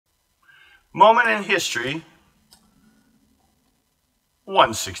Moment in History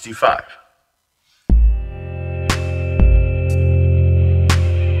 165.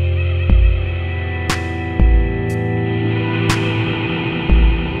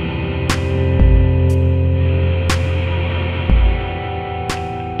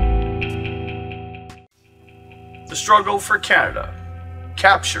 The struggle for Canada.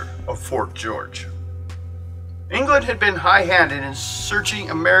 Capture of Fort George. England had been high-handed in searching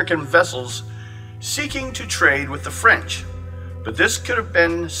American vessels seeking to trade with the French, but this could have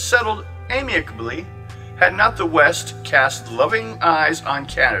been settled amicably had not the West cast loving eyes on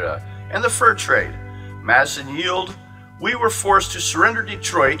Canada and the fur trade. Madison yielded. We were forced to surrender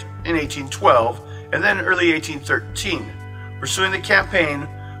Detroit in 1812 and then early 1813. Pursuing the campaign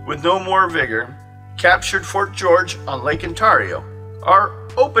with no more vigor, captured Fort George on Lake Ontario. Our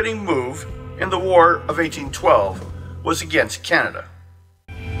opening move in the War of 1812 was against Canada.